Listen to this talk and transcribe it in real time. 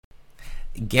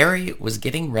Gary was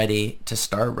getting ready to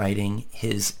start writing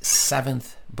his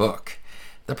seventh book.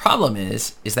 The problem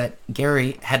is that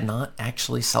Gary had not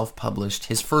actually self-published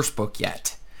his first book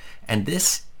yet, and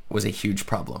this was a huge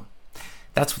problem.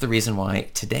 That's the reason why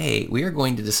today we are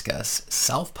going to discuss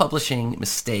self-publishing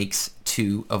mistakes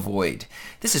to avoid.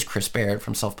 This is Chris Baird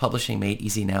from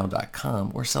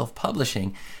selfpublishingmadeeasynow.com, where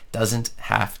self-publishing doesn't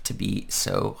have to be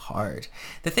so hard.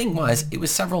 The thing was, it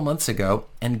was several months ago,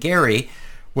 and Gary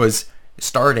was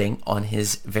starting on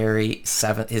his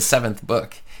seventh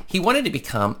book. He wanted to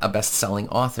become a best-selling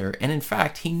author, and in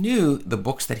fact, he knew the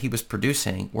books that he was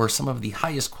producing were some of the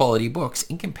highest quality books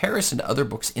in comparison to other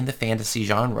books in the fantasy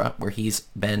genre where he's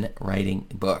been writing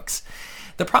books.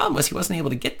 The problem was he wasn't able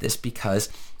to get this because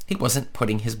he wasn't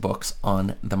putting his books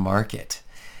on the market.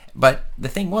 But the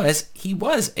thing was, he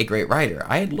was a great writer.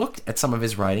 I had looked at some of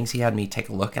his writings. He had me take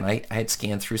a look, and I had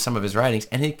scanned through some of his writings,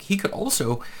 and he could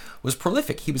also was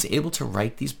prolific. He was able to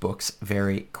write these books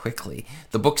very quickly.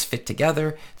 The books fit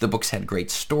together. The books had great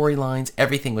storylines.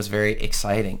 Everything was very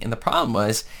exciting. And the problem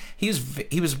was, he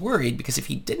was worried because if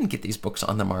he didn't get these books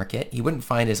on the market, he wouldn't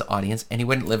find his audience, and he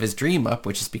wouldn't live his dream up,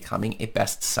 which is becoming a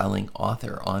best-selling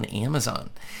author on Amazon.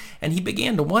 And he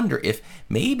began to wonder if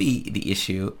maybe the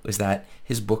issue was that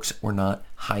his books were not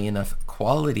high enough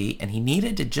quality and he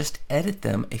needed to just edit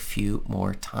them a few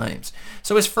more times.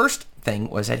 So his first thing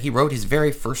was that he wrote his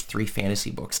very first 3 fantasy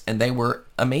books, and they were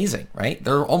amazing, right?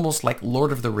 They're almost like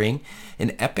Lord of the Ring,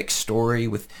 an epic story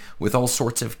with all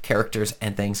sorts of characters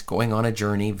and things going on a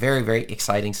journey. Very, very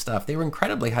exciting stuff. They were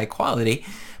incredibly high quality,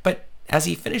 but as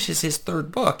he finishes his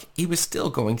third book, he was still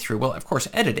going through, well, of course,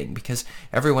 editing, because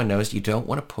everyone knows you don't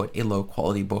want to put a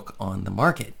low-quality book on the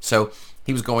market. So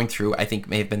he was going through, I think,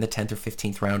 may have been the 10th or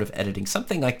 15th round of editing,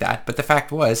 something like that. But the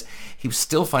fact was, he was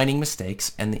still finding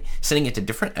mistakes and sending it to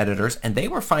different editors, and they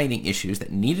were finding issues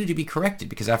that needed to be corrected,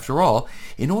 because after all,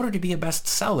 in order to be a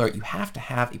bestseller, you have to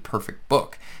have a perfect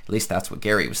book. At least that's what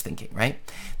Gary was thinking, right?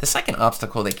 The second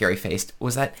obstacle that Gary faced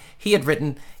was that he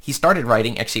started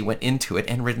writing, actually went into it,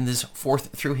 and written his 4th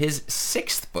through his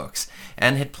 6th books,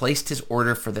 and had placed his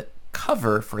order for the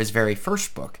cover for his very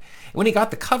first book. When he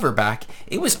got the cover back,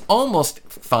 it was almost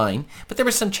fine, but there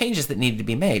were some changes that needed to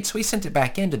be made, so he sent it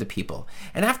back in to the people.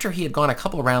 And after he had gone a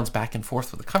couple of rounds back and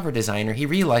forth with the cover designer, he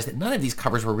realized that none of these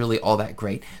covers were really all that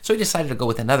great, so he decided to go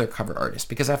with another cover artist,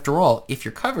 because after all, if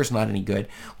your cover's not any good,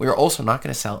 we are also not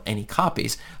going to sell any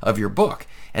copies of your book.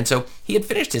 And so he had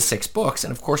finished his 6 books,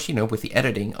 and of course, with the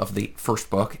editing of the first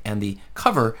book and the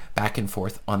cover back and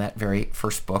forth on that very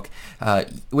first book,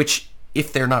 which,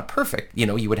 if they're not perfect, you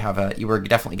were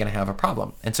definitely going to have a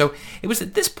problem. And so it was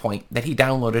at this point that he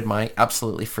downloaded my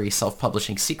absolutely free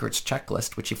self-publishing secrets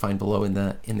checklist, which you find below in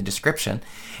the description.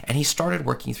 And he started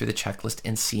working through the checklist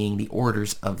and seeing the order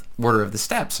of the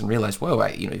steps, and realized, whoa,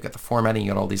 you've got the formatting,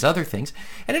 you got all these other things.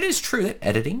 And it is true that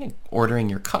editing and ordering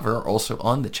your cover are also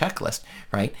on the checklist,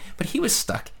 right? But he was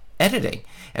stuck editing.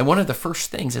 And one of the first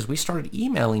things is we started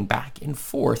emailing back and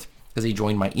forth, because he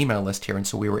joined my email list here, and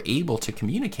so we were able to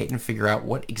communicate and figure out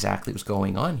what exactly was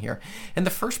going on here. And the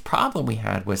first problem we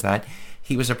had was that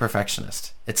he was a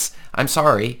perfectionist. I'm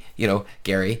sorry,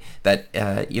 Gary,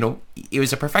 that, he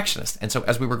was a perfectionist. And so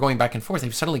as we were going back and forth,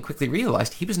 he suddenly quickly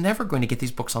realized he was never going to get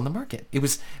these books on the market. It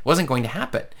wasn't going to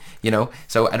happen,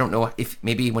 So I don't know if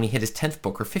maybe when he hit his 10th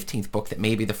book or 15th book that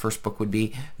maybe the first book would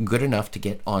be good enough to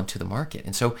get onto the market.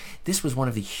 And so this was one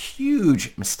of the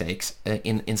huge mistakes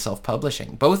in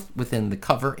self-publishing, both within the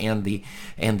cover and the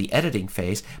editing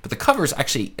phase. But the cover is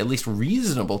actually at least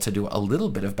reasonable to do a little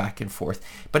bit of back and forth.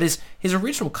 But his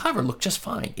original cover looked just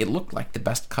fine. It looked like the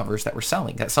best covers that were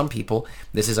selling. That some people,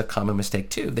 this is a common mistake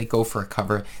too, they go for a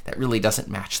cover that really doesn't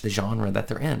match the genre that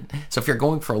they're in. So if you're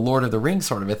going for a Lord of the Rings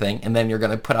sort of a thing, and then you're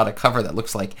going to put out a cover that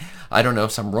looks like, I don't know,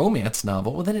 some romance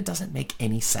novel, well then it doesn't make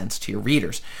any sense to your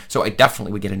readers. So I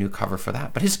definitely would get a new cover for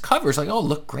that. But his cover's like, oh,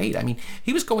 look great. I mean,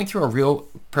 he was going through a real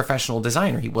professional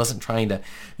designer. He wasn't trying to,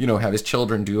 have his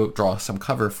children draw some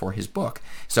cover for his book.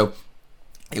 So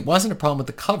it wasn't a problem with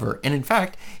the cover, and in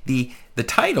fact, the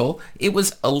title, it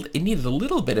needed a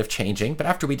little bit of changing, but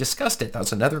after we discussed it, that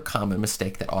was another common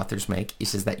mistake that authors make,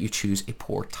 is that you choose a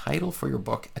poor title for your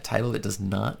book, a title that does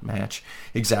not match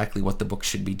exactly what the book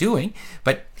should be doing.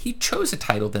 But he chose a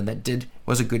title then that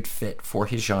was a good fit for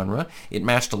his genre. It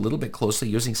matched a little bit closely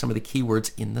using some of the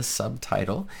keywords in the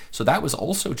subtitle, so that was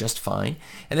also just fine.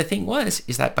 And the thing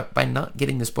is that by not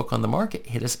getting this book on the market,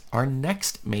 hit us our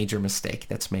next major mistake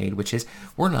that's made, which is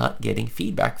we're not getting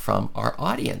feedback from our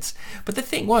audience. But the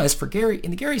thing was, for Gary,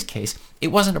 in Gary's case, it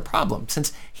wasn't a problem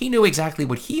since he knew exactly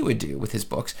what he would do with his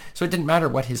books. So it didn't matter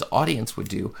what his audience would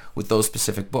do with those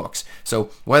specific books.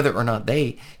 So whether or not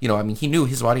they, he knew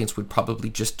his audience would probably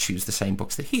just choose the same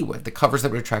books that he would. The covers that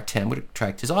would attract him would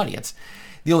attract his audience.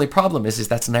 The only problem is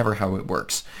that's never how it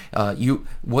works.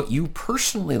 What you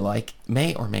personally like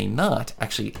may or may not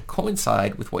actually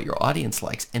coincide with what your audience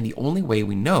likes. And the only way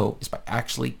we know is by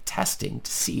actually testing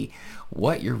to see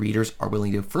what your readers are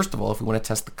willing to do. First of all, if we want to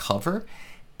test the cover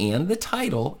and the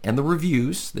title and the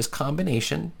reviews, this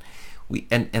combination,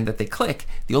 and that they click,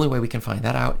 the only way we can find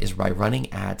that out is by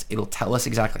running ads. It'll tell us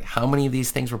exactly how many of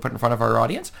these things were put in front of our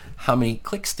audience, how many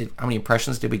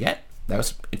impressions did we get. That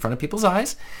was in front of people's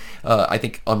eyes. I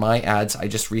think on my ads, I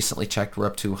just recently checked, we're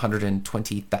up to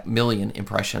 120 million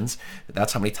impressions.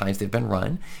 That's how many times they've been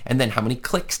run. And then how many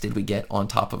clicks did we get on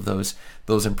top of those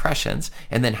impressions?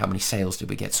 And then how many sales did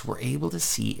we get? So we're able to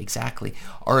see exactly,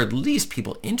 are at least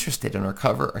people interested in our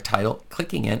cover or title,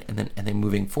 clicking in and then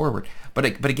moving forward. But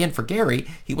again, for Gary,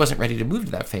 he wasn't ready to move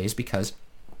to that phase because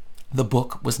the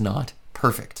book was not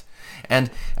perfect.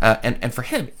 And for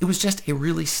him, it was just a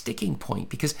really sticking point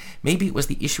because maybe it was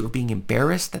the issue of being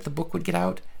embarrassed that the book would get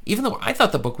out. Even though I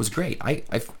thought the book was great,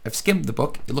 I've skimmed the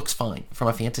book. It looks fine from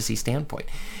a fantasy standpoint.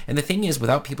 And the thing is,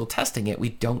 without people testing it, we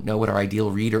don't know what our ideal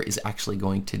reader is actually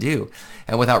going to do.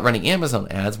 And without running Amazon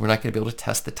ads, we're not going to be able to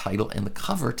test the title and the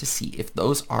cover to see if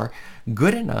those are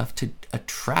good enough to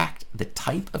attract the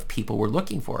type of people we're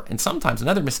looking for. And sometimes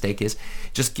another mistake is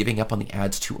just giving up on the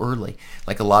ads too early.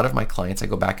 Like a lot of my clients, I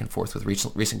go back and forth with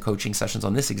recent coaching sessions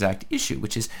on this exact issue,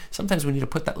 which is sometimes we need to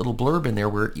put that little blurb in there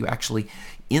where you actually,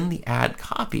 in the ad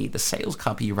copy, the sales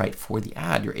copy you write for the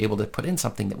ad, you're able to put in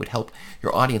something that would help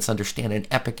your audience understand an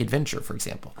epic adventure, for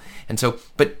example. And so,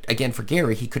 but again, for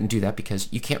Gary, he couldn't do that because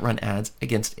you can't run ads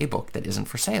against a book that isn't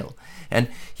for sale. And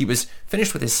he was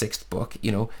finished with his 6th book,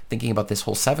 thinking about this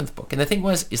whole 7th book. And the thing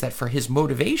is that for his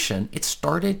motivation, it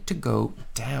started to go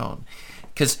down.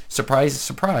 Because, surprise,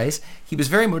 surprise, he was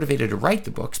very motivated to write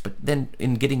the books, but then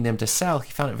in getting them to sell, he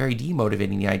found it very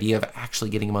demotivating, the idea of actually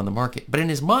getting them on the market. But in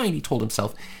his mind, he told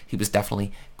himself he was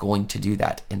definitely going to do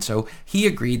that. And so he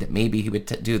agreed that maybe he would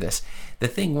do this. The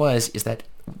thing is that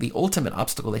the ultimate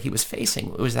obstacle that he was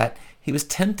facing was that he was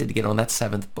tempted to get on that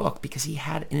 7th book because he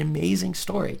had an amazing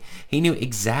story. He knew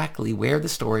exactly where the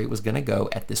story was going to go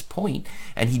at this point,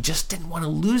 and he just didn't want to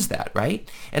lose that, right?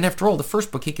 And after all, the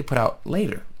first book he could put out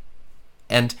later.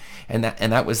 And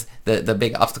that was the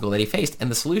big obstacle that he faced. And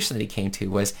the solution that he came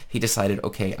to was he decided,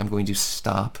 okay, I'm going to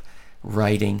stop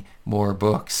writing more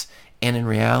books. And in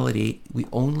reality, we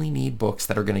only need books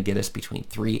that are going to get us between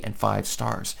 3 and 5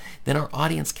 stars. Then our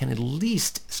audience can at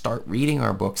least start reading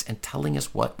our books and telling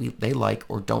us what they like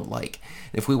or don't like.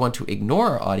 If we want to ignore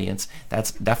our audience,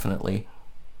 that's definitely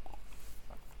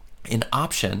an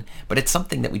option, but it's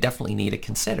something that we definitely need to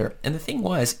consider. And the thing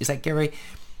is that Gary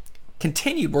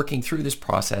continued working through this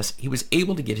process. He was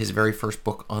able to get his very first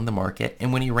book on the market,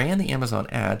 and when he ran the Amazon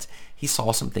ads, he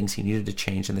saw some things he needed to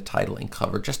change in the title and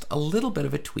cover, just a little bit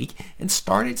of a tweak, and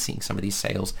started seeing some of these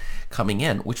sales coming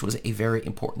in, which was a very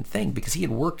important thing because he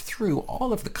had worked through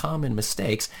all of the common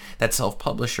mistakes that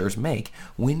self-publishers make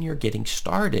when you're getting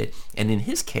started. And in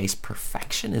his case,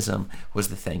 perfectionism was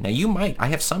the thing. Now I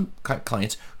have some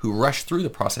clients who rush through the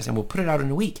process and will put it out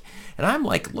in a week. And I'm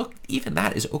like, look, even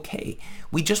that is okay.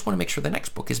 We just want to make sure the next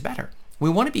book is better. We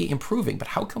want to be improving, but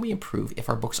how can we improve if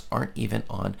our books aren't even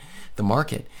on the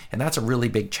market? And that's a really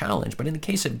big challenge. But in the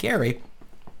case of Gary,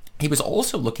 he was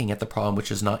also looking at the problem,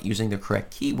 which is not using the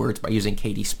correct keywords by using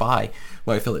KD Spy,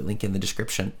 my affiliate link in the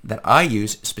description, that I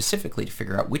use specifically to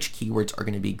figure out which keywords are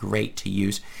going to be great to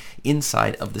use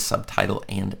inside of the subtitle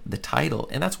and the title.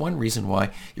 And that's one reason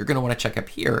why you're going to want to check up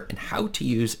here and how to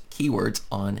use keywords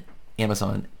on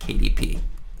Amazon KDP.